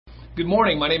Good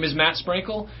morning. My name is Matt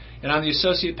Sprankle, and I'm the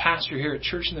Associate Pastor here at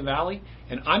Church in the Valley,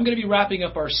 and I'm going to be wrapping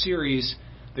up our series,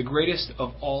 The Greatest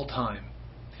of All Time.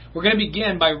 We're going to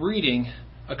begin by reading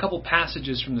a couple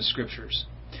passages from the Scriptures.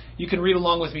 You can read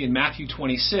along with me in Matthew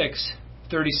 26,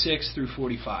 36 through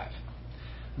 45.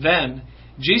 Then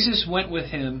Jesus went with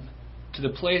him to the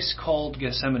place called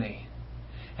Gethsemane,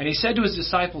 and he said to his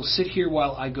disciples, "Sit here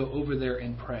while I go over there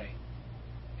and pray."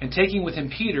 And taking with him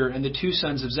Peter and the two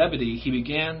sons of Zebedee, he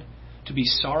began to be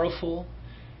sorrowful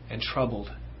and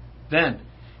troubled. Then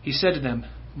he said to them,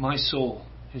 "My soul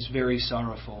is very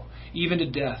sorrowful, even to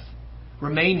death.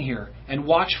 Remain here and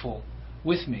watchful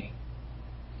with me."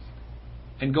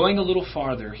 And going a little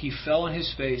farther, he fell on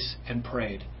his face and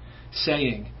prayed,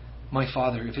 saying, "My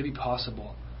Father, if it be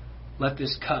possible, let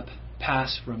this cup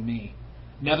pass from me.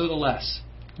 Nevertheless,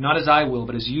 not as I will,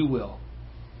 but as you will."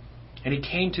 And he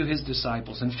came to his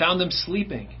disciples and found them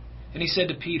sleeping. And he said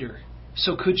to Peter,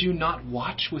 "So could you not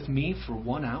watch with me for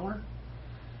 1 hour?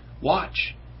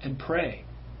 Watch and pray,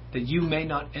 that you may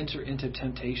not enter into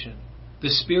temptation. The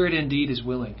spirit indeed is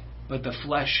willing, but the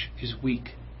flesh is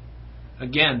weak."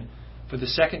 Again, for the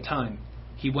second time,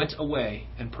 he went away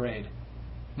and prayed,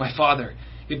 "My Father,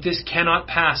 if this cannot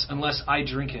pass unless I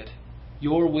drink it,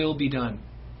 your will be done."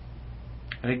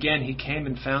 And again he came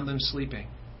and found them sleeping,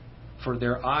 for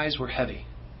their eyes were heavy.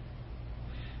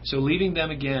 So leaving them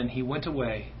again, he went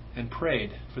away and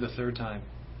prayed for the third time,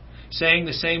 saying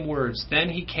the same words. Then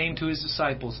he came to his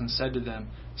disciples and said to them,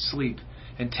 "Sleep,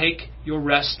 and take your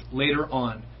rest later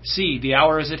on. See, the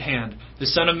hour is at hand. The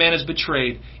Son of Man is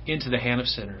betrayed into the hand of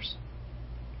sinners."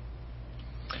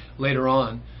 Later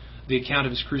on, the account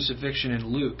of his crucifixion in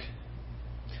Luke.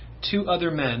 2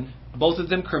 other men, both of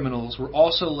them criminals, were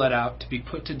also led out to be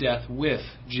put to death with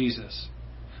Jesus.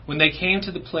 When they came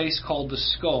to the place called the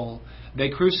Skull, they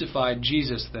crucified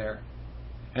Jesus there,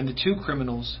 and the 2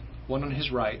 criminals, one on his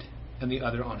right and the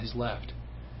other on his left.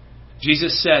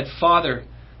 Jesus said, "Father,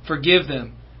 forgive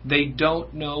them. They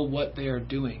don't know what they are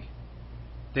doing."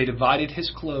 They divided his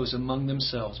clothes among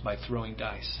themselves by throwing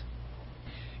dice.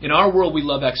 In our world, we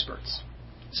love experts,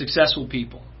 successful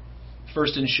people,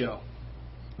 first in show,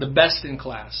 the best in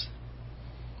class.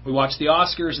 We watch the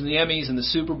Oscars and the Emmys and the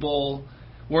Super Bowl.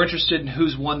 We're interested in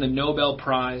who's won the Nobel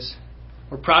Prize.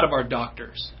 We're proud of our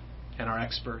doctors and our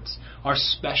experts, our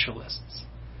specialists.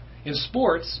 In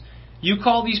sports, you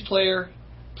call these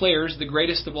players the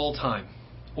greatest of all time,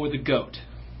 or the GOAT.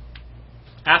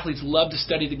 Athletes love to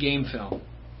study the game film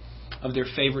of their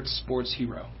favorite sports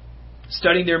hero,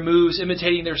 studying their moves,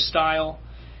 imitating their style,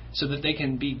 so that they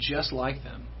can be just like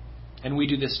them. And we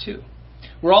do this too.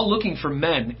 We're all looking for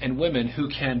men and women who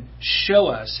can show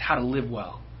us how to live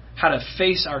well, how to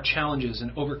face our challenges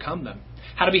and overcome them,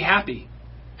 how to be happy,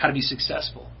 how to be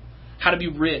successful, how to be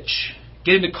rich,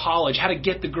 get into college, how to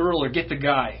get the girl or get the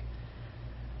guy.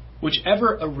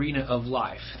 Whichever arena of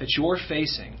life that you're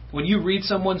facing, when you read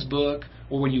someone's book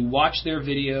or when you watch their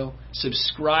video,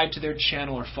 subscribe to their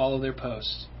channel or follow their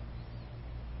posts,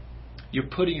 you're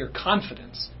putting your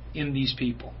confidence in these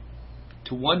people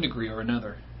to one degree or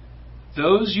another.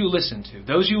 Those you listen to,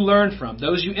 those you learn from,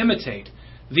 those you imitate,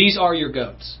 these are your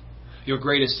GOATs, your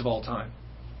greatest of all time.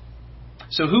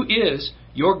 So who is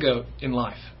your GOAT in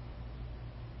life?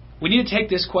 We need to take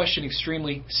this question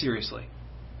extremely seriously.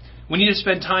 We need to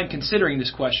spend time considering this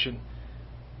question.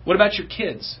 What about your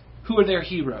kids? Who are their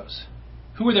heroes?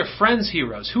 Who are their friends'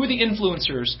 heroes? Who are the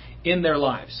influencers in their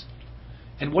lives?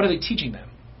 And what are they teaching them?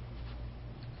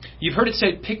 You've heard it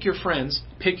said, pick your friends,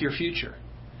 pick your future.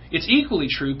 It's equally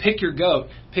true, pick your GOAT,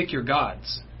 pick your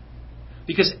gods.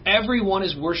 Because everyone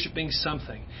is worshiping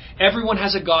something. Everyone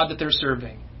has a God that they're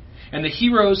serving. And the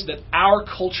heroes that our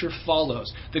culture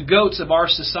follows, the GOATs of our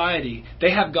society,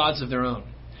 they have gods of their own.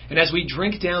 And as we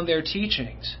drink down their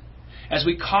teachings, as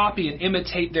we copy and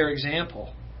imitate their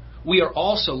example, we are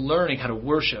also learning how to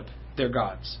worship their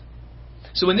gods.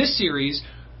 So in this series,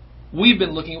 we've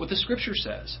been looking at what the Scripture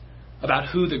says about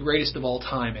who the greatest of all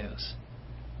time is.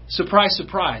 Surprise,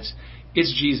 surprise,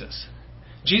 it's Jesus.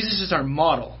 Jesus is our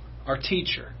model, our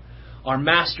teacher, our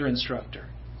master instructor.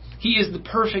 He is the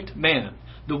perfect man,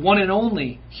 the one and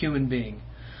only human being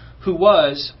who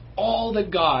was all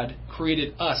that God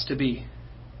created us to be,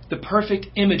 the perfect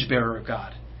image bearer of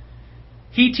God.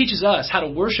 He teaches us how to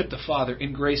worship the Father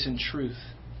in grace and truth.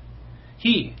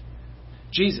 He,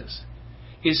 Jesus,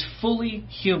 is fully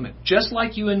human, just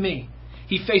like you and me.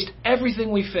 He faced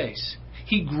everything we face.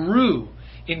 He grew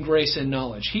in grace and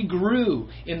knowledge. He grew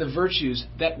in the virtues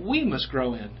that we must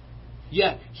grow in.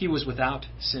 Yet he was without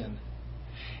sin.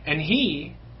 And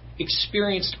he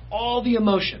experienced all the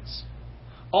emotions,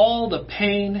 all the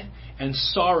pain and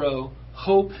sorrow,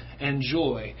 hope and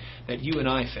joy that you and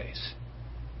I face.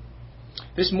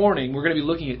 This morning, we're going to be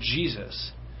looking at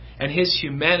Jesus and his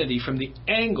humanity from the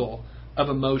angle of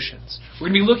emotions. We're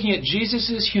going to be looking at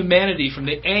Jesus' humanity from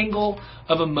the angle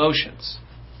of emotions.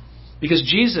 Because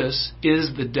Jesus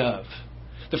is the dove.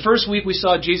 The first week we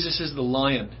saw Jesus as the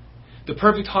lion, the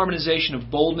perfect harmonization of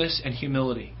boldness and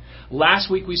humility. Last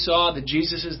week we saw that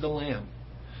Jesus is the lamb,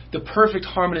 the perfect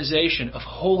harmonization of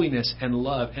holiness and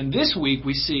love. And this week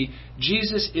we see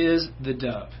Jesus is the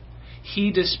dove.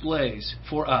 He displays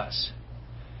for us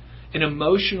an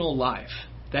emotional life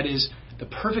that is the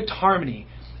perfect harmony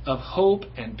of hope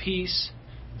and peace,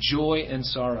 joy and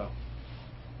sorrow.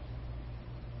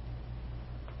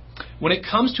 When it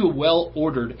comes to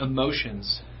well-ordered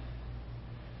emotions,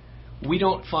 we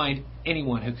don't find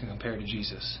anyone who can compare to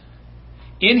Jesus.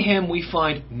 In him we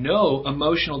find no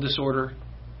emotional disorder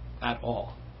at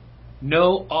all.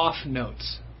 No off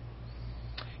notes.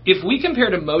 If we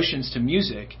compared emotions to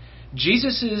music,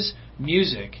 Jesus'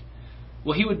 music,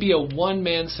 well, he would be a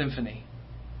one-man symphony.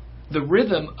 The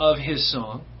rhythm of his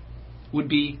song would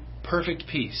be perfect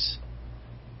peace.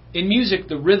 In music,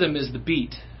 the rhythm is the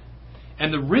beat.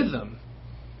 And the rhythm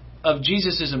of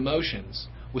Jesus' emotions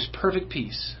was perfect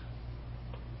peace.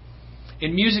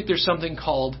 In music, there's something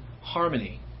called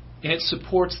harmony, and it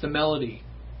supports the melody.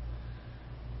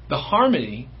 The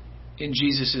harmony in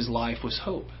Jesus' life was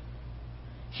hope.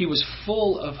 He was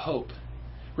full of hope.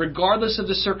 Regardless of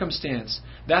the circumstance,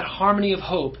 that harmony of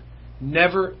hope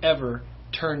never, ever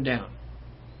turned down.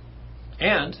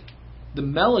 And the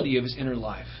melody of his inner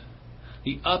life,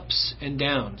 the ups and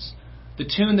downs, the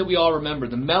tune that we all remember,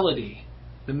 the melody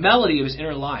of his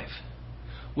inner life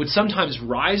would sometimes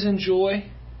rise in joy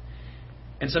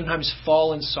and sometimes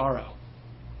fall in sorrow.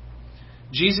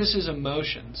 Jesus'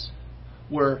 emotions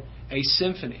were a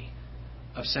symphony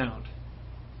of sound.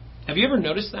 Have you ever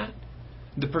noticed that?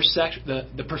 The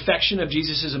perfection of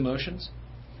Jesus' emotions?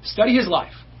 Study his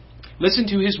life. Listen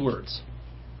to his words.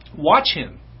 Watch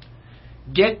him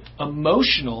get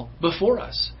emotional before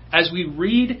us as we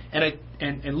read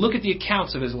and look at the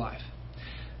accounts of his life.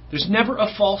 There's never a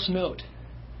false note.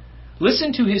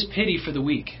 Listen to his pity for the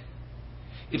weak.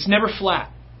 It's never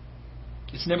flat.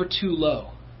 It's never too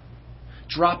low,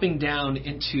 dropping down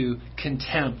into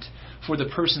contempt for the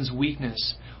person's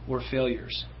weakness or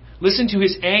failures. Listen to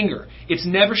his anger. It's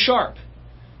never sharp.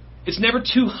 It's never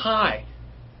too high,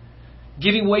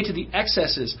 giving way to the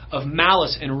excesses of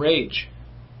malice and rage.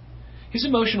 His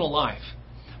emotional life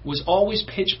was always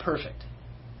pitch perfect.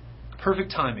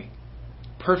 Perfect timing,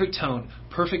 perfect tone,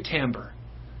 perfect timbre.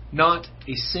 Not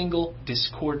a single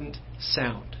discordant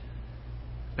sound.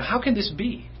 Now, how can this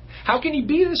be? How can he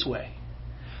be this way?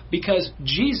 Because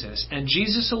Jesus, and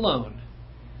Jesus alone,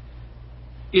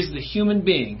 is the human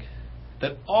being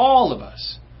that all of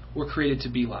us were created to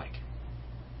be like.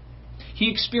 He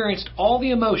experienced all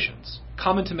the emotions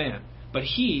common to man, but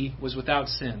he was without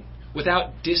sin,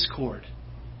 without discord.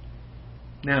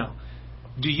 Now,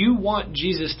 do you want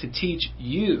Jesus to teach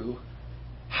you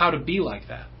how to be like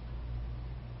that?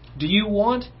 Do you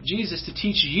want Jesus to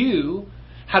teach you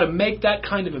how to make that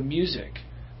kind of a music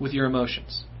with your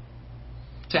emotions?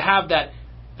 To have that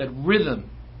rhythm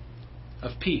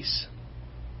of peace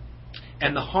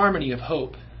and the harmony of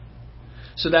hope,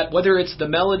 so that whether it's the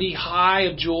melody high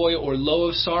of joy or low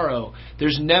of sorrow,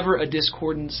 there's never a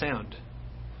discordant sound.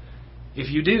 If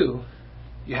you do,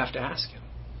 you have to ask him.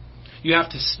 You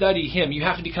have to study him. You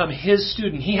have to become his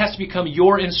student. He has to become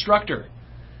your instructor.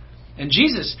 And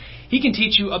Jesus, he can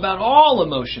teach you about all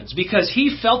emotions because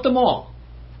he felt them all.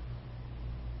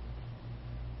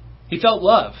 He felt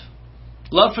love.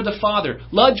 Love for the Father.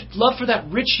 Love for that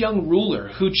rich young ruler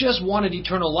who just wanted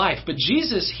eternal life. But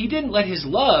Jesus, he didn't let his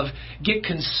love get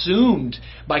consumed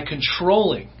by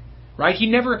controlling. Right? He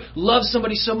never loved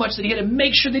somebody so much that he had to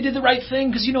make sure they did the right thing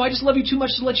because, I just love you too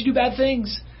much to let you do bad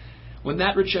things. When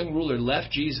that rich young ruler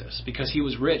left Jesus because he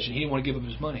was rich and he didn't want to give up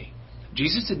his money,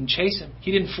 Jesus didn't chase him.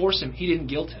 He didn't force him. He didn't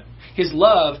guilt him. His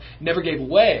love never gave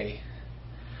way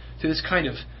to this kind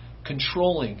of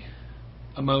controlling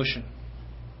emotion.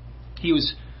 He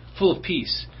was full of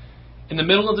peace. In the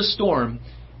middle of the storm,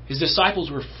 his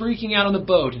disciples were freaking out on the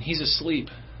boat, and he's asleep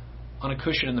on a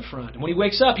cushion in the front. And when he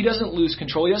wakes up, he doesn't lose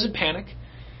control. He doesn't panic.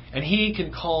 And he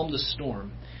can calm the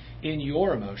storm in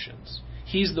your emotions.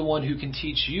 He's the one who can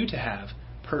teach you to have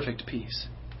perfect peace.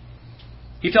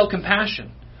 He felt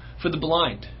compassion for the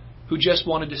blind who just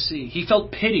wanted to see. He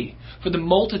felt pity for the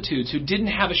multitudes who didn't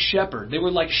have a shepherd. They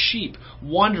were like sheep,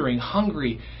 wandering,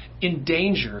 hungry, in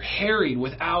danger, harried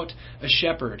without a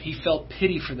shepherd. He felt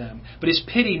pity for them. But his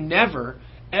pity never,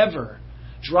 ever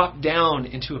dropped down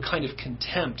into a kind of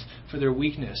contempt for their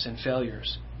weakness and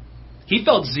failures. He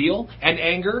felt zeal and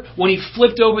anger when he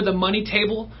flipped over the money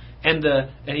table and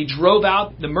he drove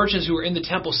out the merchants who were in the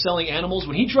temple selling animals.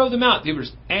 When he drove them out, there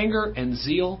was anger and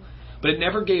zeal, but it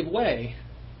never gave way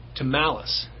to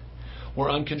malice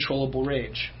or uncontrollable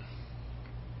rage.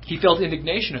 He felt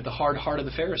indignation at the hard heart of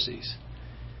the Pharisees.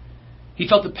 He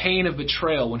felt the pain of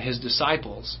betrayal when his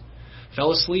disciples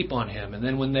fell asleep on him, and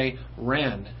then when they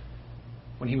ran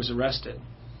when he was arrested.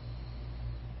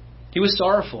 He was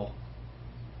sorrowful,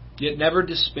 yet never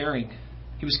despairing.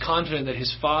 He was confident that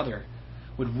his Father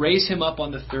would raise him up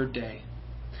on the third day.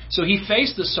 So he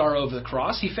faced the sorrow of the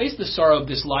cross, he faced the sorrow of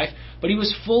this life, but he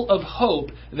was full of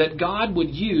hope that God would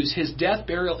use his death,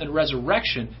 burial, and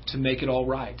resurrection to make it all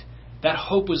right. That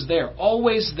hope was there,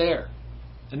 always there,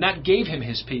 and that gave him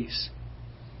his peace.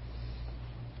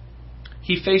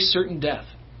 He faced certain death,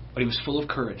 but he was full of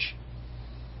courage.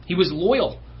 He was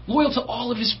loyal to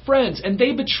all of his friends, and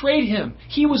they betrayed him.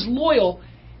 He was loyal,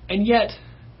 and yet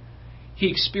he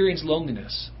experienced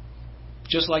loneliness,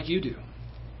 just like you do.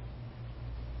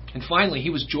 And finally, he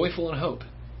was joyful in hope,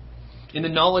 in the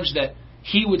knowledge that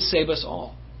he would save us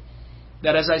all.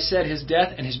 That, as I said, his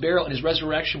death and his burial and his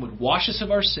resurrection would wash us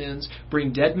of our sins,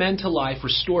 bring dead men to life,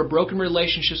 restore broken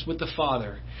relationships with the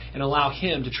Father, and allow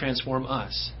him to transform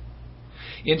us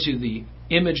into the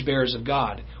image bearers of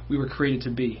God we were created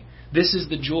to be. This is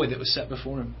the joy that was set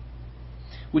before him.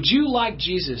 Would you like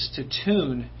Jesus to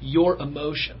tune your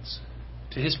emotions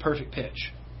to his perfect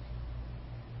pitch?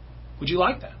 Would you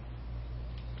like that?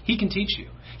 He can teach you.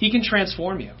 He can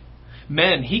transform you.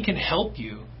 Men, he can help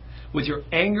you with your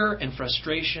anger and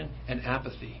frustration and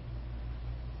apathy.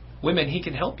 Women, he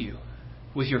can help you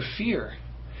with your fear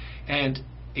and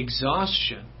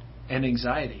exhaustion and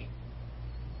anxiety.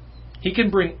 He can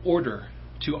bring order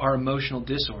to our emotional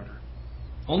disorder.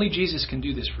 Only Jesus can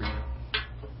do this for you.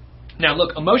 Now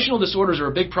look, emotional disorders are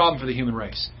a big problem for the human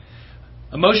race.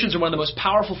 Emotions are one of the most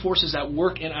powerful forces at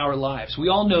work in our lives. We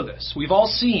all know this. We've all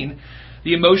seen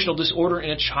the emotional disorder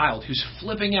in a child who's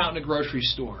flipping out in a grocery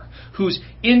store, who's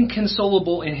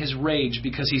inconsolable in his rage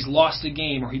because he's lost a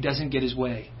game or he doesn't get his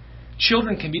way.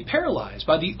 Children can be paralyzed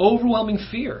by the overwhelming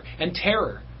fear and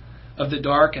terror of the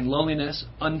dark and loneliness,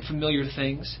 unfamiliar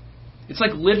things. It's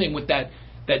like living with that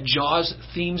Jaws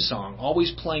theme song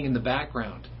always playing in the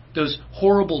background. Those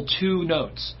horrible two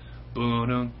notes.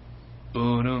 Boom,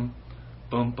 boom,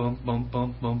 bum, bum, bum,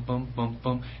 bum, bum, bum, bum,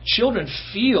 bum. Children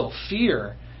feel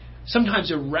fear,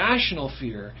 sometimes irrational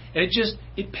fear, and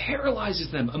it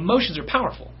paralyzes them. Emotions are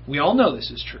powerful. We all know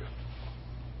this is true.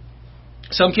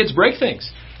 Some kids break things,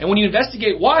 and when you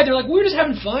investigate why, they're like, we were just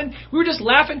having fun, we were just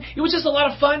laughing, it was just a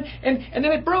lot of fun, and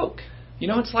then it broke. You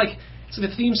know, it's like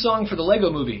the theme song for the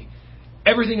Lego movie.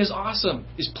 Everything is awesome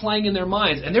is playing in their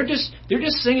minds, and they're just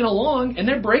singing along, and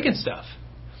they're breaking stuff.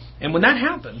 And when that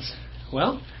happens,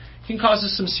 well, it can cause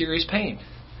us some serious pain.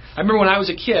 I remember when I was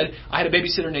a kid, I had a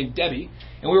babysitter named Debbie,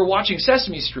 and we were watching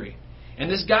Sesame Street. And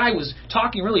this guy was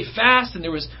talking really fast, and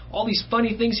there was all these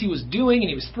funny things he was doing, and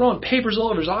he was throwing papers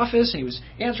all over his office, and he was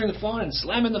answering the phone and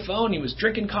slamming the phone, and he was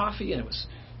drinking coffee, and it was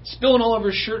spilling all over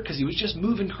his shirt because he was just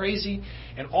moving crazy,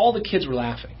 and all the kids were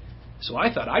laughing. So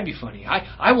I thought I'd be funny.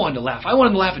 I wanted to laugh. I wanted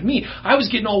them to laugh at me. I was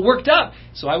getting all worked up.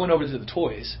 So I went over to the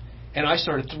toys, and I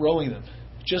started throwing them,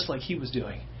 just like he was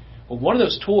doing. Well, one of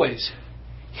those toys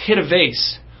hit a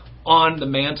vase on the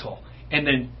mantle and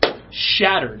then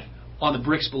shattered on the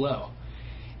bricks below.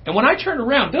 And when I turned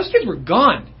around, those kids were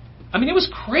gone. I mean, it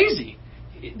was crazy.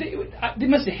 They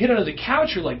must have hit under the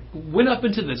couch or went up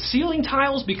into the ceiling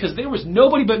tiles because there was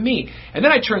nobody but me. And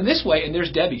then I turned this way, and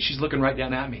there's Debbie. She's looking right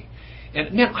down at me.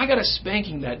 And man, I got a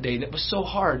spanking that day that was so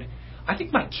hard. I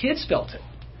think my kids felt it.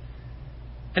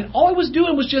 And all I was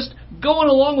doing was just going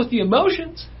along with the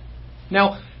emotions.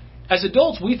 Now, as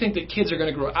adults, we think that kids are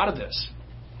going to grow out of this.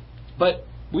 But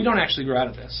we don't actually grow out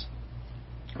of this.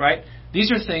 Right? These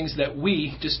are things that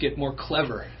we just get more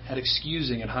clever at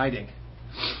excusing and hiding.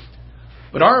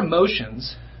 But our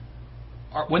emotions,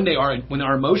 when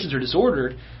our emotions are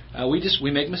disordered,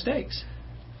 we make mistakes.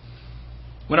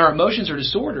 When our emotions are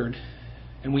disordered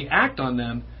and we act on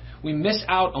them, we miss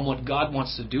out on what God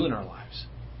wants to do in our lives.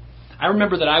 I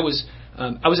remember that I was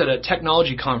at a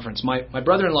technology conference. My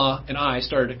brother-in-law and I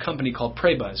started a company called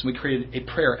PrayBuzz. We created a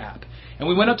prayer app. And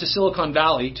we went up to Silicon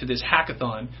Valley to this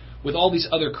hackathon with all these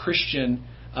other Christian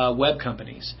web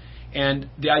companies. And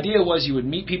the idea was you would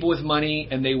meet people with money,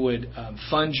 and they would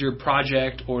fund your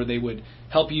project, or they would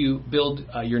help you build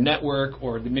your network,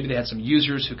 or maybe they had some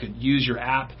users who could use your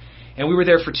app. And we were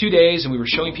there for 2 days, and we were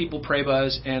showing people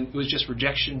PrayBuzz, and it was just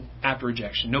rejection after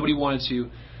rejection. Nobody wanted to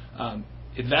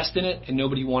invest in it, and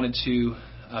nobody wanted to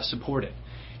support it.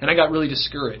 And I got really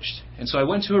discouraged. And so I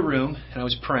went to a room and I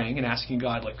was praying and asking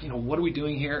God, what are we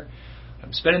doing here?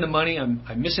 I'm spending the money. I'm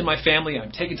missing my family.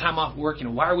 I'm taking time off work.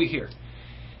 Why are we here?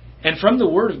 And from the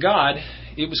Word of God,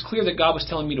 it was clear that God was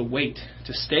telling me to wait,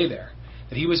 to stay there,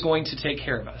 that He was going to take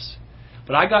care of us.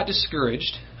 But I got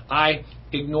discouraged. I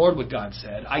ignored what God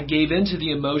said. I gave in to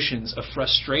the emotions of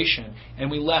frustration,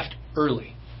 and we left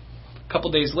early. A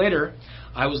couple days later,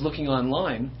 I was looking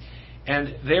online,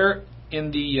 and there in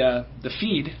the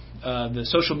feed, the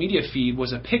social media feed,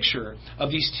 was a picture of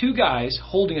these two guys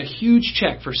holding a huge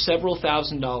check for several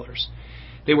 $1,000s.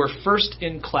 They were first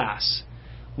in class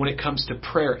when it comes to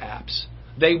prayer apps.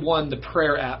 They won the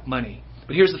prayer app money.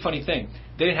 But here's the funny thing.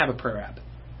 They didn't have a prayer app.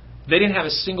 They didn't have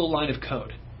a single line of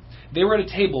code. They were at a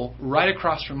table right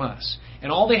across from us,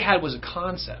 and all they had was a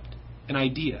concept, an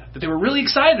idea, that they were really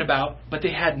excited about, but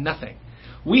they had nothing.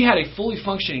 We had a fully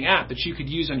functioning app that you could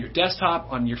use on your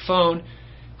desktop, on your phone,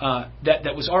 that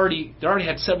already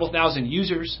had several thousand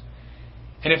users.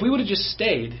 And if we would have just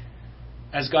stayed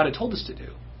as God had told us to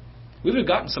do, we would have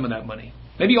gotten some of that money,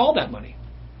 maybe all that money.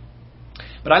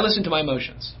 But I listened to my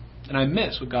emotions, and I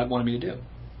missed what God wanted me to do.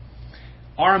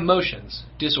 Our emotions,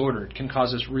 disordered, can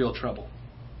cause us real trouble.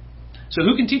 So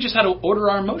who can teach us how to order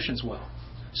our emotions well,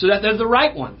 so that they're the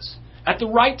right ones, at the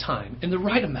right time, in the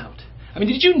right amount?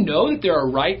 Did you know that there are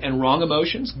right and wrong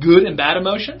emotions, good and bad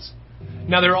emotions?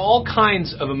 Now, there are all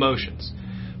kinds of emotions,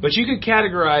 but you could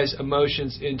categorize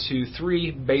emotions into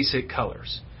three basic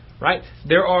colors, right?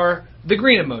 There are the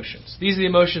green emotions. These are the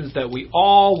emotions that we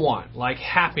all want, like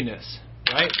happiness,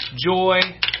 right? Joy.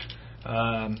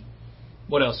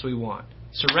 What else do we want?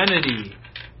 Serenity,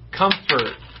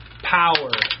 comfort,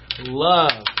 power,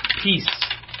 love, peace.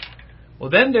 Well,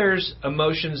 then there's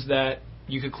emotions that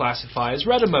you could classify as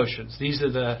red emotions. These are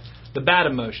the bad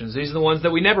emotions. These are the ones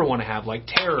that we never want to have, like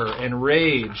terror and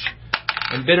rage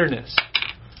and bitterness.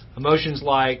 Emotions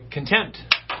like contempt,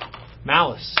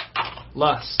 malice,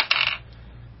 lust,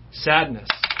 sadness.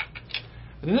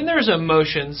 And then there's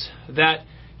emotions that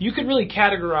you could really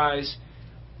categorize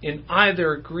in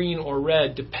either green or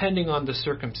red depending on the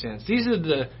circumstance. These are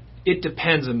the it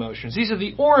depends emotions. These are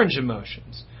the orange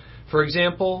emotions. For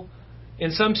example,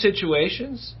 in some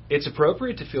situations, it's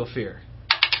appropriate to feel fear.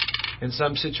 In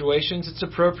some situations, it's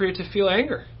appropriate to feel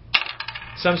anger.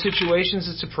 In some situations,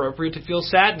 it's appropriate to feel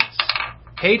sadness,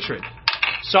 hatred,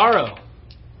 sorrow,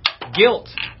 guilt,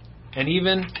 and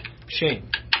even shame.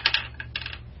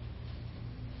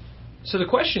 So the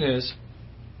question is,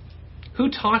 who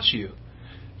taught you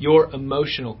your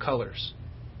emotional colors?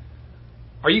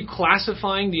 Are you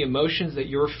classifying the emotions that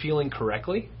you're feeling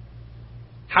correctly?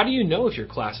 How do you know if you're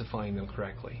classifying them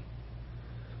correctly?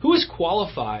 Who is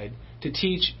qualified to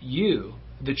teach you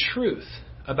the truth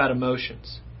about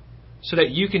emotions so that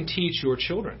you can teach your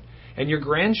children and your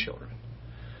grandchildren?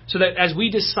 So that as we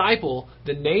disciple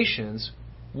the nations,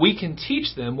 we can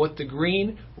teach them what the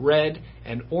green, red,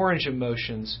 and orange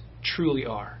emotions truly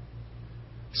are.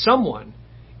 Someone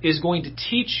is going to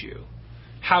teach you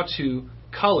how to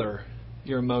color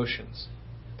your emotions.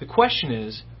 The question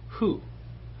is, who?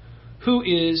 Who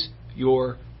is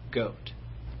your goat?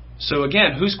 So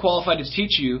again, who's qualified to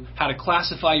teach you how to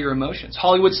classify your emotions?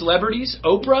 Hollywood celebrities?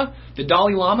 Oprah? The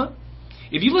Dalai Lama?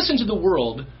 If you listen to the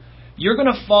world, you're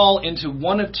going to fall into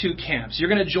one of two camps. You're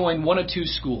going to join one of two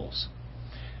schools.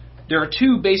 There are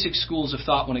two basic schools of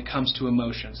thought when it comes to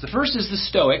emotions. The first is the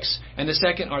Stoics, and the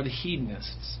second are the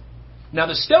hedonists. Now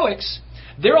the Stoics,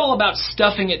 they're all about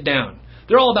stuffing it down.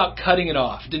 They're all about cutting it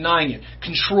off, denying it,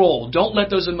 control. Don't let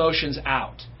those emotions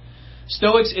out.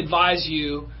 Stoics advise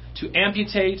you to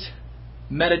amputate,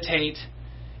 meditate,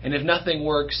 and if nothing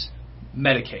works,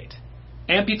 medicate.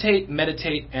 Amputate,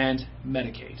 meditate, and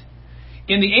medicate.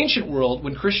 In the ancient world,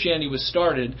 when Christianity was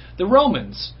started, the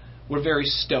Romans were very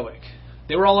stoic.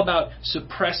 They were all about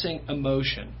suppressing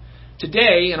emotion.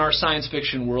 Today, in our science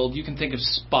fiction world, you can think of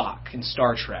Spock in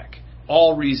Star Trek.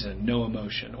 All reason, no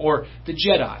emotion. Or the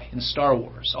Jedi in Star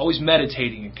Wars, always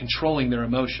meditating and controlling their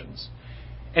emotions.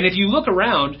 And if you look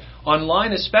around,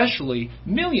 online especially,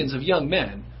 millions of young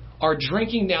men are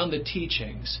drinking down the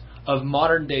teachings of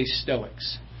modern-day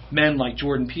Stoics. Men like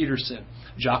Jordan Peterson,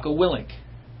 Jocko Willink,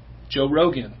 Joe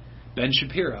Rogan, Ben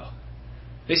Shapiro.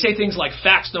 They say things like,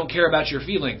 facts don't care about your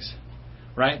feelings,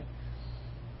 right?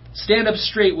 Stand up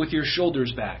straight with your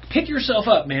shoulders back. Pick yourself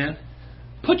up, man.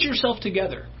 Put yourself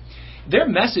together. Their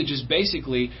message is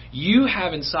basically, you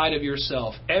have inside of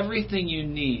yourself everything you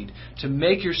need to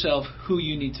make yourself who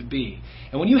you need to be.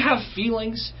 And when you have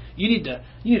feelings, you need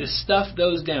to stuff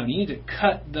those down. You need to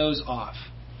cut those off.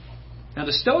 Now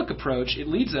the Stoic approach, it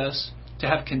leads us to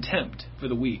have contempt for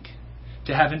the weak,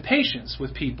 to have impatience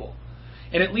with people.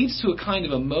 And it leads to a kind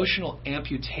of emotional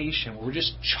amputation where we're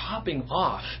just chopping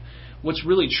off what's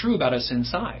really true about us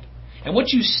inside. And what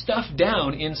you stuff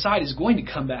down inside is going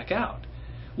to come back out.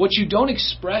 What you don't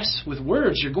express with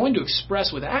words, you're going to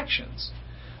express with actions.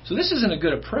 So this isn't a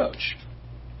good approach.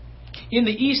 In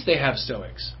the East, they have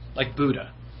Stoics, like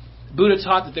Buddha. Buddha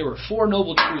taught that there were 4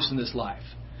 noble truths in this life.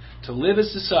 To live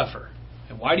is to suffer.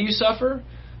 And why do you suffer?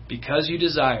 Because you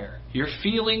desire. Your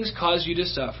feelings cause you to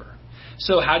suffer.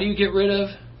 So how do you get rid of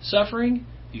suffering?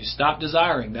 You stop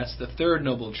desiring. That's the 3rd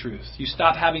noble truth. You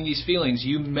stop having these feelings.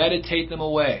 You meditate them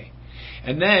away.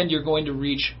 And then you're going to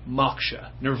reach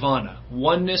moksha, nirvana,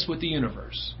 oneness with the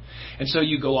universe. And so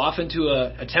you go off into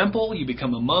a temple, you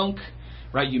become a monk,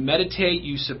 right? You meditate,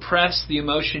 you suppress the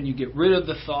emotion, you get rid of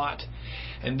the thought.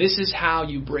 And this is how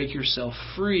you break yourself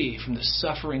free from the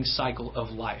suffering cycle of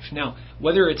life. Now,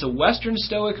 whether it's a Western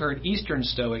Stoic or an Eastern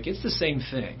Stoic, it's the same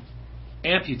thing.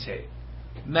 Amputate,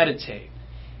 meditate.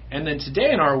 And then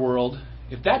today in our world,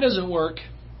 if that doesn't work,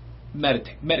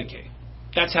 medicate.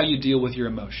 That's how you deal with your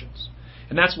emotions.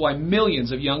 And that's why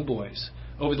millions of young boys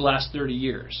over the last 30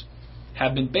 years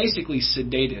have been basically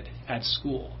sedated at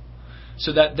school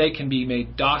so that they can be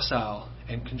made docile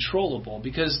and controllable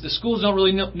because the schools don't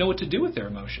really know what to do with their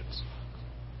emotions.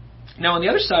 Now, on the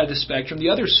other side of the spectrum, the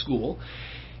other school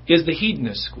is the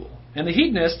hedonist school. And the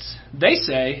hedonists, they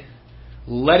say,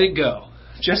 let it go.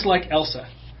 Just like Elsa.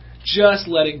 Just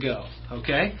let it go.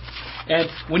 Okay? And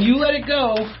when you let it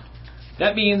go,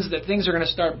 that means that things are going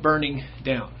to start burning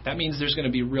down. That means there's going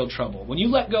to be real trouble. When you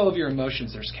let go of your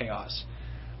emotions, there's chaos.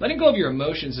 Letting go of your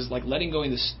emotions is like letting go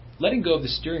of the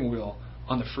steering wheel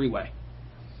on the freeway.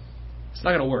 It's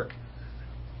not going to work.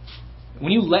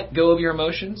 When you let go of your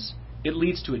emotions, it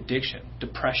leads to addiction,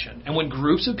 depression. And when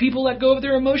groups of people let go of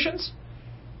their emotions,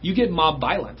 you get mob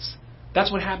violence.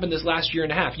 That's what happened this last year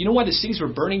and a half. You know why the cities were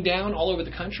burning down all over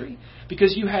the country?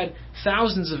 Because you had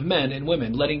thousands of men and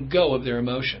women letting go of their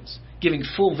emotions, giving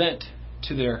full vent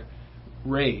to their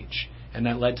rage, and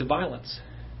that led to violence.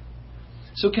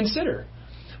 So consider,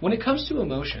 when it comes to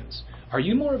emotions, are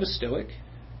you more of a Stoic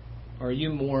or are you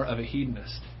more of a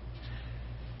hedonist?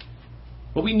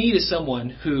 What we need is someone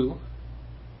who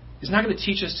is not going to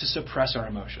teach us to suppress our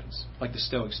emotions like the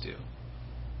Stoics do,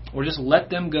 or just let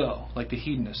them go like the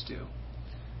hedonists do,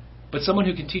 but someone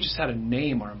who can teach us how to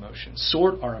name our emotions,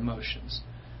 sort our emotions,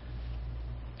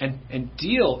 and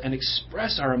deal and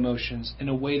express our emotions in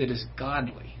a way that is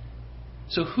godly.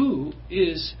 So who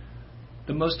is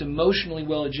the most emotionally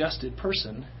well-adjusted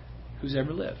person who's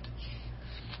ever lived?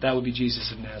 That would be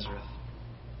Jesus of Nazareth.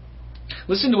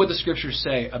 Listen to what the scriptures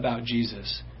say about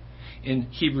Jesus in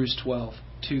Hebrews 12,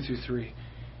 2 through 3.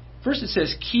 First it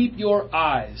says, keep your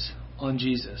eyes on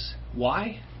Jesus.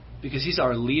 Why? Because he's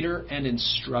our leader and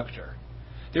instructor.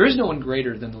 There is no one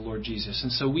greater than the Lord Jesus,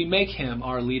 and so we make him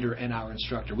our leader and our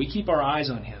instructor. We keep our eyes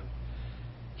on him.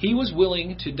 He was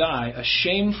willing to die a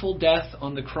shameful death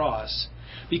on the cross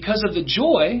because of the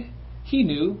joy he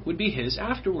knew would be his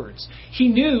afterwards. He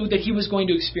knew that he was going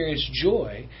to experience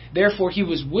joy, therefore he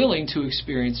was willing to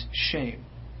experience shame.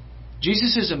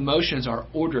 Jesus' emotions are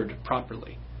ordered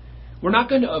properly. We're not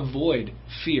going to avoid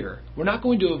fear. We're not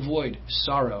going to avoid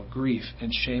sorrow, grief,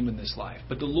 and shame in this life.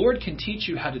 But the Lord can teach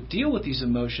you how to deal with these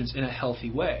emotions in a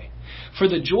healthy way. For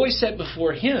the joy set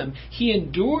before him, he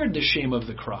endured the shame of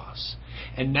the cross.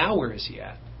 And now where is he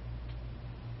at?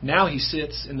 Now he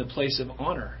sits in the place of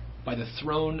honor by the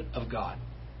throne of God.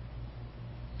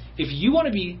 If you want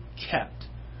to be kept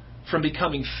from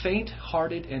becoming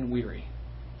faint-hearted and weary,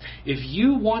 if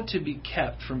you want to be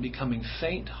kept from becoming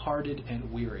faint-hearted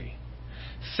and weary,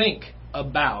 think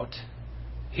about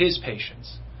his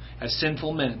patience as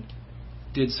sinful men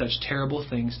did such terrible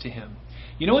things to him.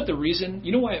 You know what the reason?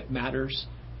 You know why it matters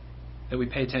that we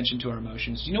pay attention to our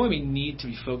emotions? Do you know why we need to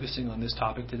be focusing on this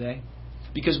topic today?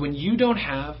 Because when you don't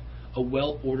have a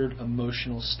well-ordered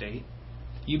emotional state,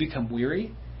 you become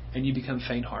weary and you become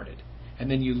faint-hearted. And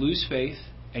then you lose faith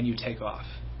and you take off.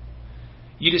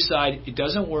 You decide it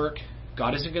doesn't work,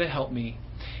 God isn't going to help me,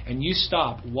 and you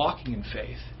stop walking in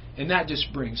faith. And that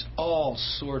just brings all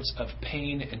sorts of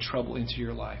pain and trouble into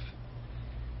your life.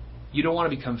 You don't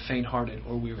want to become faint-hearted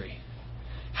or weary.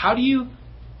 How do you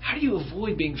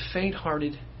avoid being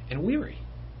faint-hearted and weary?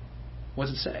 What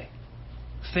does it say?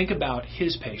 Think about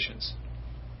his patience.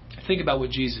 Think about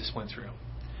what Jesus went through.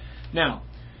 Now,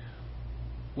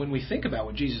 when we think about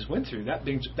what Jesus went through,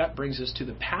 that brings us to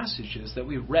the passages that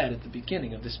we read at the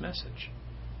beginning of this message.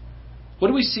 What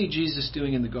do we see Jesus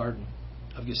doing in the Garden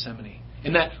of Gethsemane?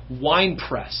 In that wine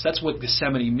press, that's what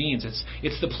Gethsemane means.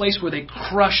 It's the place where they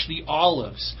crush the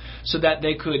olives so that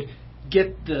they could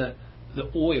get the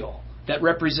oil that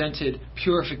represented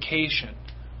purification,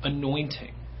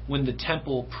 anointing, when the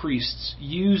temple priests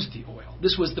used the oil.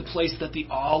 This was the place that the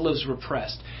olives were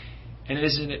pressed. And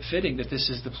isn't it fitting that this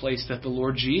is the place that the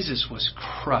Lord Jesus was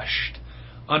crushed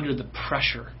under the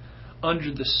pressure,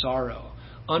 under the sorrow,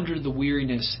 under the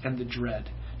weariness and the dread,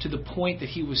 to the point that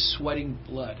he was sweating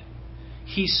blood.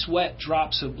 He sweat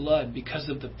drops of blood because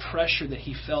of the pressure that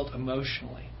he felt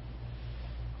emotionally.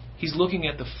 He's looking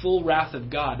at the full wrath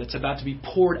of God that's about to be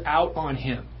poured out on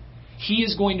him. He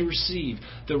is going to receive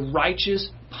the righteous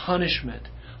punishment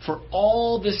for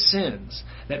all the sins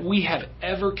that we have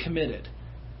ever committed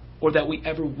or that we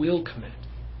ever will commit.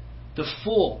 The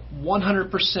full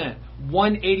 100%,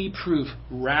 180 proof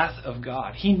wrath of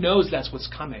God. He knows that's what's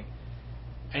coming.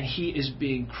 And he is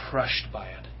being crushed by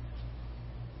it.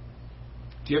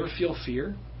 Do you ever feel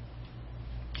fear?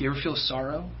 Do you ever feel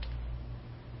sorrow?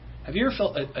 Have you ever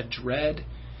felt a dread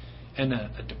and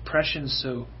a depression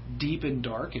so deep and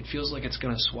dark it feels like it's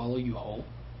going to swallow you whole?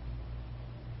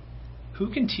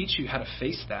 Who can teach you how to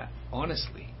face that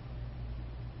honestly,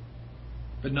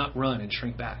 but not run and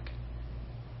shrink back?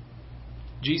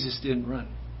 Jesus didn't run.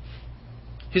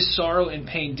 His sorrow and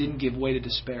pain didn't give way to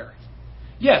despair.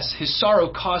 Yes, his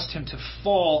sorrow caused him to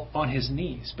fall on his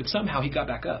knees, but somehow he got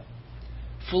back up,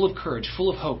 full of courage, full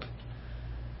of hope.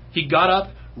 He got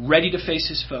up, ready to face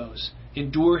his foes,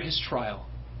 endure his trial.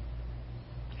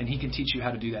 And he can teach you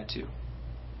how to do that too.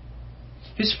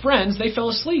 His friends, they fell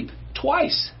asleep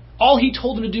twice. All he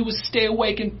told them to do was stay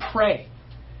awake and pray.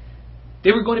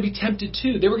 They were going to be tempted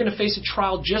too. They were going to face a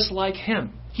trial just like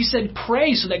him. He said,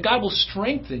 pray so that God will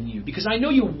strengthen you, because I know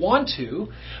you want to,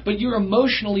 but you're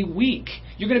emotionally weak.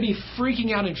 You're going to be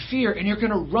freaking out in fear, and you're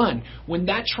going to run. When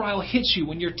that trial hits you,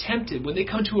 when you're tempted, when they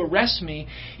come to arrest me,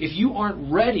 if you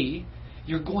aren't ready,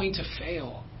 you're going to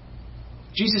fail.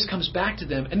 Jesus comes back to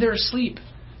them, and they're asleep.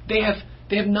 They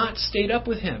have not stayed up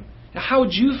with him. Now, how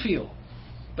would you feel?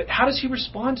 But how does he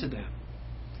respond to them?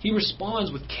 He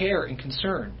responds with care and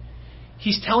concern.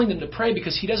 He's telling them to pray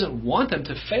because he doesn't want them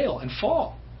to fail and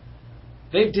fall.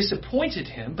 They've disappointed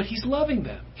him, but he's loving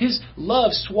them. His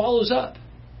love swallows up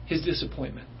his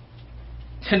disappointment.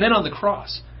 And then on the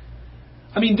cross,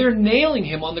 they're nailing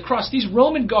him on the cross. These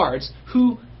Roman guards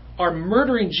who are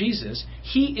murdering Jesus,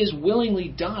 he is willingly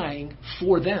dying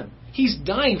for them. He's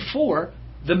dying for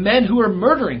the men who are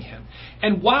murdering him.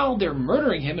 And while they're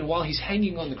murdering him and while he's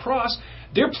hanging on the cross,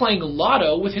 they're playing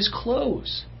lotto with his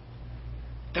clothes.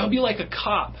 That would be like a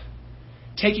cop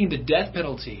taking the death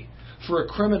penalty for a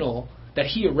criminal that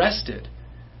he arrested.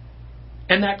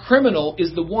 And that criminal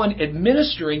is the one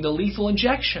administering the lethal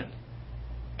injection.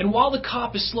 And while the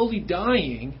cop is slowly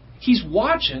dying, he's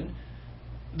watching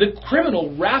the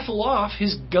criminal raffle off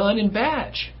his gun and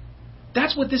badge.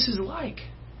 That's what this is like.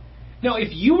 Now, if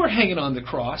you were hanging on the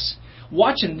cross,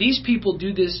 watching these people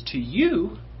do this to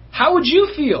you, how would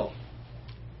you feel?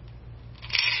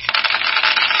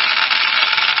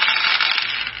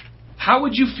 How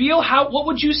would you feel? What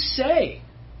would you say?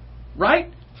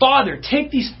 Right? Father,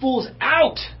 take these fools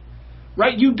out.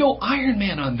 Right? You'd go Iron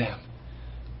Man on them.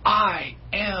 I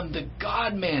am the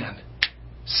God-man.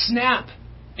 Snap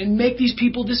and make these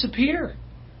people disappear.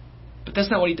 But that's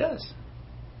not what he does.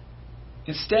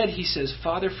 Instead, he says,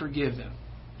 Father, forgive them.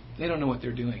 They don't know what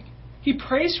they're doing. He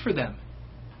prays for them.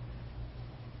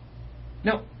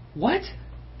 Now, what?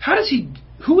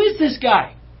 Who is this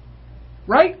guy?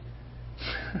 Right?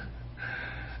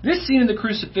 This scene in the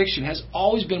crucifixion has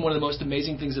always been one of the most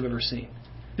amazing things I've ever seen.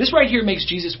 This right here makes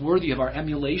Jesus worthy of our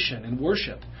emulation and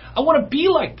worship. I want to be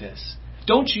like this.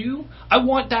 Don't you? I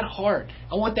want that heart.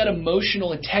 I want that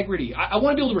emotional integrity. I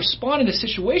want to be able to respond in a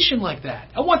situation like that.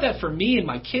 I want that for me and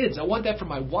my kids. I want that for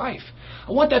my wife.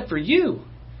 I want that for you.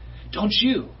 Don't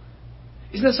you?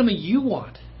 Isn't that something you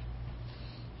want?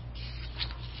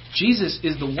 Jesus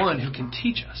is the one who can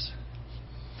teach us.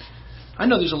 I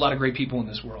know there's a lot of great people in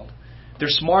this world. They're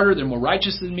smarter, they're more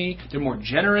righteous than me, they're more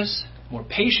generous, more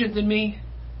patient than me.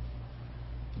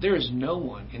 There is no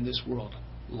one in this world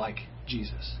like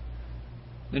Jesus.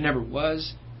 There never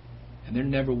was, and there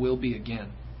never will be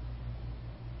again.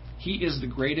 He is the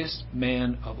greatest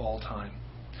man of all time.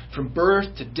 From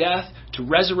birth to death to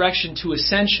resurrection to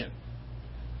ascension,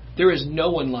 there is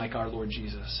no one like our Lord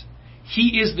Jesus.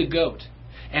 He is the GOAT.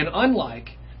 And unlike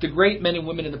the great men and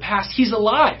women in the past, he's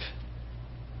alive.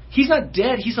 He's not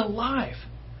dead, he's alive.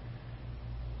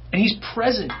 And he's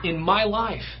present in my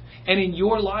life and in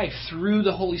your life through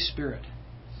the Holy Spirit.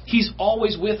 He's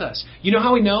always with us. You know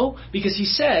how we know? Because he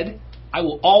said, I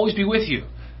will always be with you.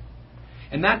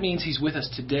 And that means he's with us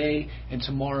today and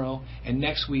tomorrow and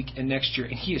next week and next year.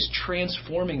 And he is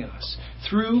transforming us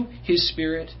through his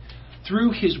Spirit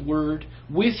through His Word,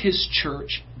 with His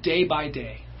church, day by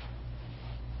day.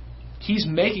 He's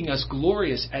making us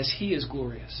glorious as He is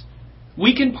glorious.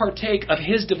 We can partake of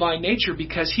His divine nature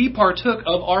because He partook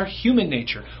of our human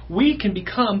nature. We can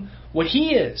become what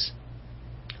He is,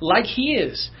 like He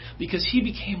is, because He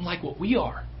became like what we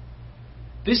are.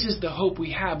 This is the hope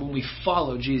we have when we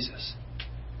follow Jesus.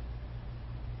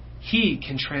 He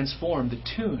can transform the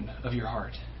tune of your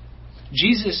heart.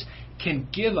 Jesus can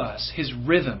give us His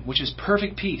rhythm, which is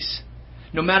perfect peace.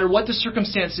 No matter what the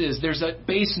circumstance is, there's a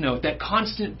bass note, that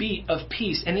constant beat of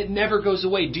peace, and it never goes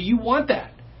away. Do you want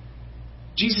that?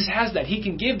 Jesus has that. He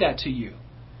can give that to you.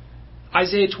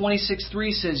 Isaiah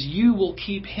 26:3 says, "You will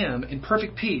keep him in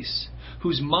perfect peace,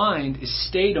 whose mind is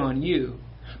stayed on you,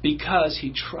 because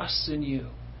he trusts in you."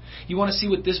 You want to see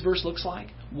what this verse looks like?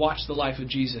 Watch the life of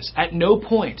Jesus. At no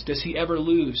point does He ever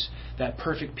lose that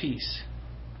perfect peace.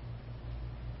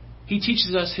 He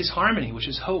teaches us His harmony, which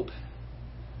is hope.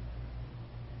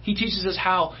 He teaches us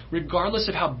how, regardless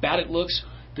of how bad it looks,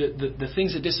 the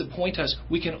things that disappoint us,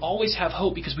 we can always have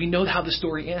hope because we know how the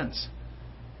story ends.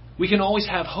 We can always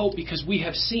have hope because we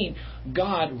have seen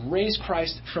God raise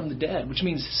Christ from the dead, which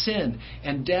means sin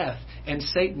and death and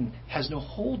Satan has no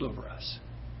hold over us.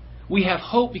 We have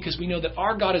hope because we know that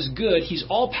our God is good. He's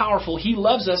all-powerful. He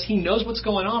loves us. He knows what's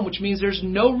going on, which means there's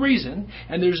no reason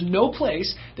and there's no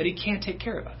place that He can't take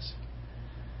care of us.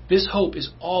 This hope is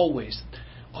always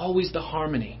the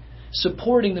harmony,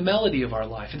 supporting the melody of our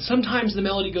life. And sometimes the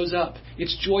melody goes up.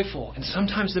 It's joyful. And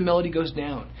sometimes the melody goes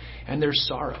down and there's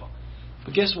sorrow.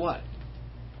 But guess what?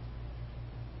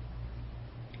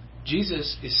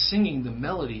 Jesus is singing the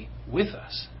melody with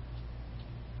us.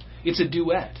 It's a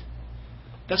duet.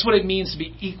 That's what it means to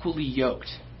be equally yoked.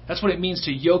 That's what it means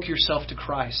to yoke yourself to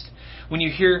Christ. When you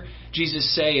hear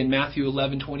Jesus say in Matthew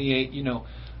 11:28,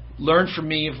 "Learn from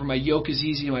me, for my yoke is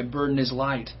easy and my burden is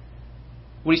light."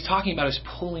 What He's talking about is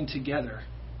pulling together.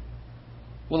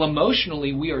 Well,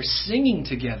 emotionally, we are singing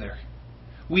together.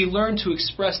 We learn to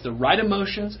express the right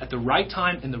emotions at the right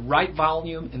time, in the right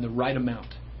volume, in the right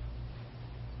amount.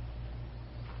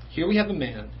 Here we have a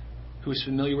man who is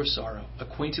familiar with sorrow,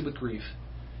 acquainted with grief,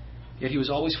 yet he was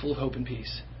always full of hope and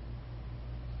peace.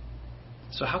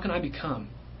 So how can I become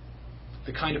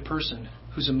the kind of person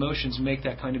whose emotions make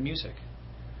that kind of music?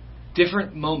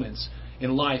 Different moments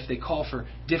in life, they call for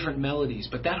different melodies,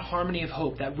 but that harmony of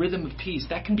hope, that rhythm of peace,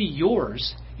 that can be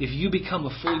yours if you become a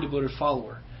fully devoted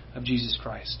follower of Jesus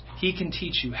Christ. He can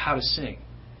teach you how to sing.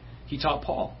 He taught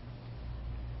Paul.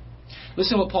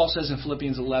 Listen to what Paul says in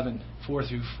Philippians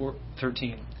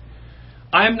 11:4-13.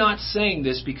 "I am not saying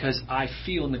this because I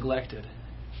feel neglected,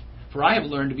 for I have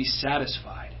learned to be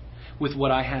satisfied with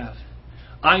what I have.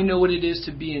 I know what it is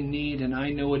to be in need, and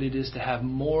I know what it is to have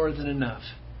more than enough.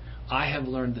 I have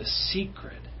learned the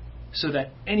secret so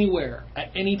that anywhere,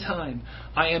 at any time,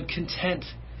 I am content.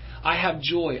 I have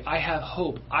joy, I have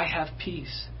hope, I have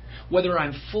peace. Whether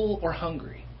I'm full or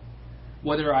hungry,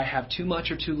 whether I have too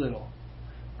much or too little,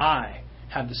 I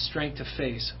have the strength to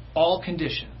face all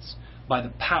conditions by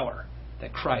the power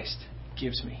that Christ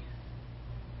gives me."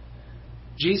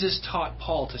 Jesus taught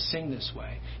Paul to sing this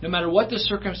way. No matter what the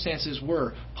circumstances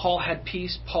were, Paul had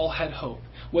peace, Paul had hope.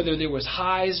 Whether there was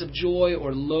highs of joy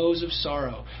or lows of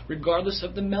sorrow, regardless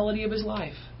of the melody of his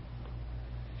life,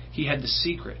 he had the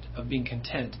secret of being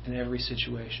content in every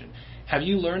situation. Have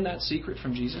you learned that secret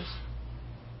from Jesus?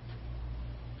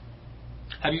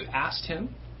 Have you asked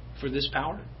Him for this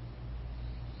power?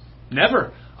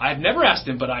 Never. I've never asked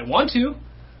Him, but I want to.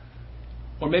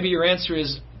 Or maybe your answer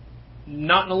is,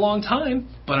 not in a long time,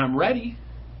 but I'm ready.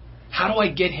 How do I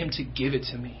get Him to give it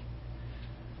to me?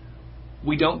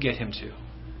 We don't get Him to.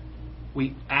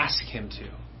 We ask Him to.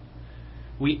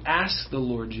 We ask the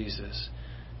Lord Jesus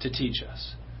to teach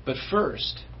us. But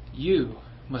first, you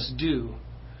must do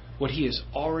what He has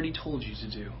already told you to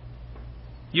do.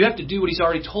 You have to do what He's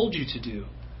already told you to do.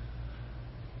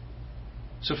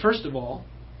 So first of all,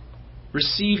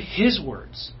 receive His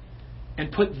words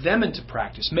and put them into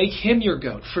practice. Make Him your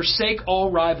goat. Forsake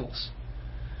all rivals.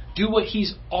 Do what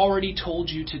He's already told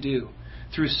you to do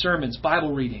through sermons,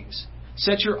 Bible readings.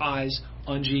 Set your eyes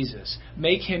on Jesus.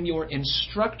 Make Him your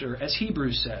instructor, as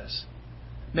Hebrews says.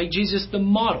 Make Jesus the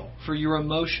model for your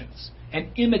emotions and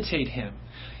imitate Him.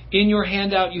 In your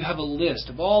handout, you have a list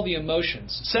of all the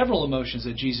emotions, several emotions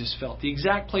that Jesus felt, the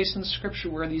exact place in the Scripture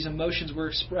where these emotions were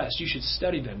expressed. You should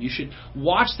study them. You should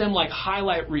watch them like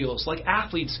highlight reels, like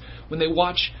athletes when they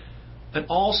watch an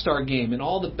all-star game and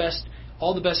all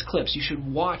the best clips. You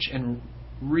should watch and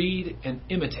read and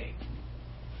imitate.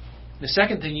 The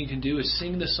second thing you can do is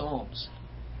sing the Psalms.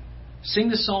 Sing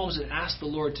the Psalms and ask the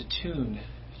Lord to tune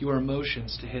your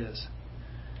emotions to His.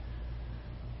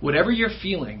 Whatever you're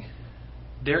feeling,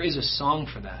 there is a song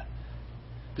for that.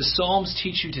 The Psalms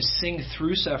teach you to sing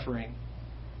through suffering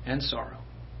and sorrow.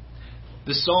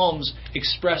 The Psalms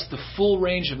express the full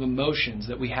range of emotions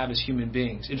that we have as human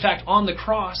beings. In fact, on the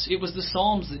cross, it was the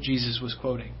Psalms that Jesus was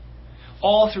quoting.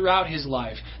 All throughout his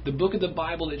life, the book of the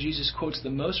Bible that Jesus quotes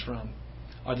the most from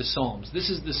are the Psalms. This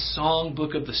is the song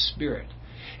book of the Spirit.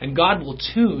 And God will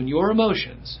tune your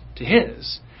emotions to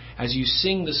his as you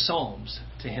sing the Psalms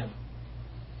to him.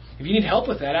 If you need help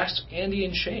with that, ask Andy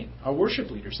and Shane, our worship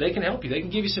leaders. They can help you. They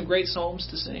can give you some great psalms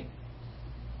to sing.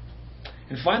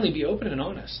 And finally, be open and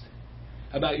honest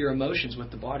about your emotions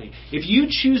with the body. If you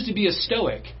choose to be a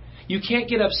stoic, you can't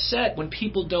get upset when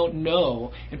people don't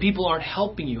know and people aren't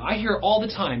helping you. I hear all the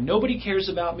time, nobody cares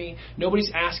about me,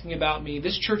 nobody's asking about me,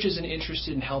 this church isn't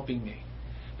interested in helping me.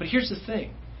 But here's the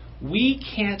thing. We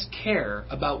can't care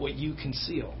about what you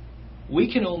conceal.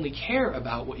 We can only care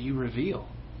about what you reveal.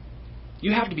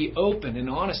 You have to be open and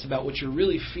honest about what you're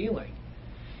really feeling.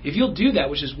 If you'll do that,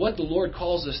 which is what the Lord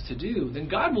calls us to do, then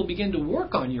God will begin to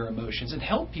work on your emotions and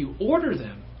help you order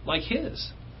them like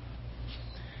his.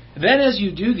 Then as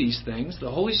you do these things,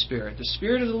 the Holy Spirit, the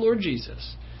Spirit of the Lord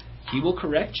Jesus, he will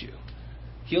correct you.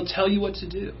 He'll tell you what to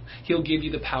do. He'll give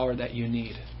you the power that you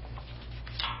need.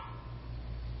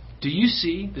 Do you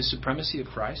see the supremacy of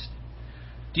Christ?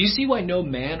 Do you see why no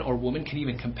man or woman can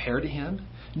even compare to him?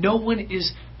 No one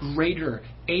is greater,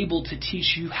 able to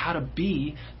teach you how to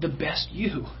be the best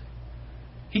you.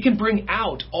 He can bring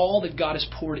out all that God has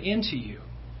poured into you.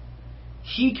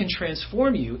 He can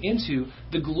transform you into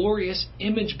the glorious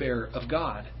image bearer of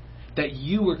God that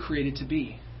you were created to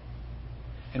be.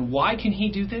 And why can he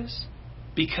do this?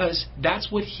 Because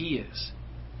that's what he is.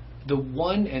 The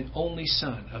one and only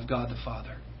Son of God the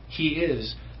Father. He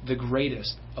is the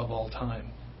greatest of all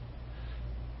time.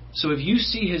 So if you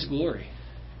see his glory,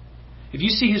 if you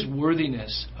see his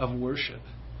worthiness of worship,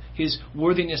 his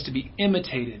worthiness to be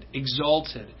imitated,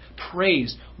 exalted,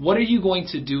 praised, what are you going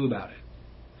to do about it?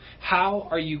 How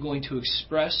are you going to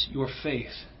express your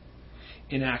faith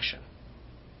in action?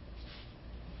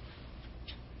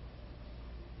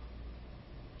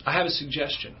 I have a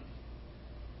suggestion.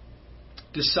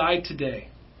 Decide today,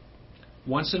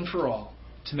 once and for all,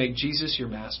 to make Jesus your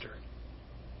master.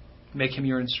 Make him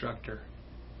your instructor.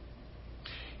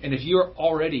 And if you're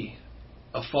already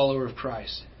a follower of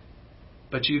Christ,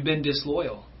 but you've been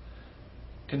disloyal,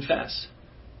 confess.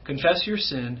 Confess your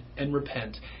sin and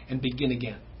repent and begin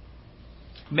again.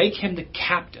 Make him the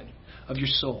captain of your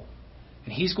soul.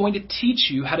 And he's going to teach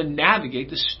you how to navigate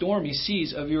the stormy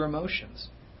seas of your emotions.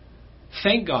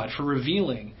 Thank God for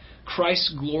revealing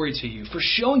Christ's glory to you, for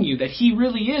showing you that he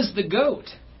really is the GOAT.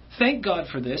 Thank God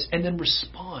for this, and then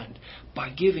respond by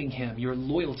giving him your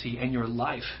loyalty and your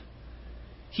life.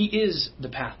 He is the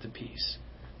path to peace,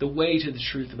 the way to the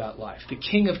truth about life, the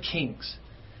King of Kings.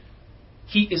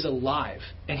 He is alive,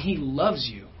 and he loves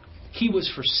you. He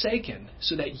was forsaken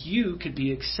so that you could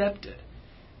be accepted.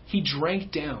 He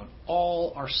drank down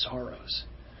all our sorrows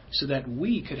so that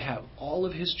we could have all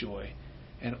of his joy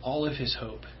and all of his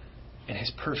hope and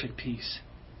his perfect peace.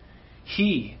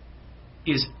 He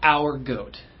is our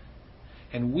GOAT,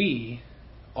 and we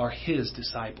are his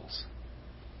disciples.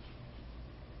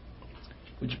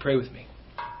 Would you pray with me?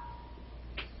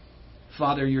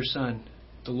 Father, your Son,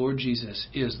 the Lord Jesus,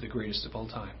 is the greatest of all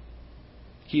time.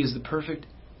 He is the perfect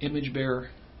image bearer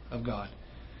of God,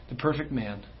 the perfect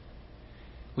man.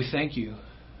 We thank you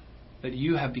that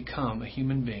you have become a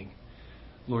human being,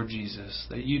 Lord Jesus,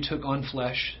 that you took on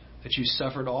flesh, that you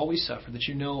suffered all we suffered, that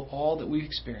you know all that we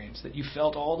experienced, that you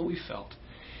felt all that we felt,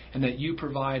 and that you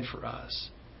provide for us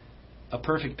a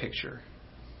perfect picture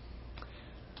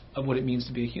of what it means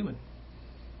to be a human.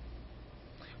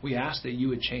 We ask that you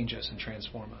would change us and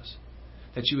transform us,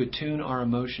 that you would tune our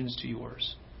emotions to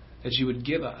yours, that you would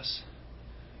give us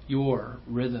your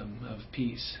rhythm of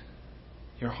peace,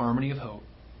 your harmony of hope,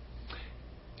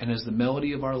 and as the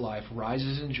melody of our life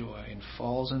rises in joy and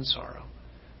falls in sorrow,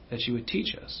 that you would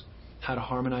teach us how to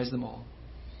harmonize them all.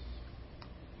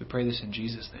 We pray this in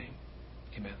Jesus' name.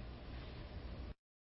 Amen.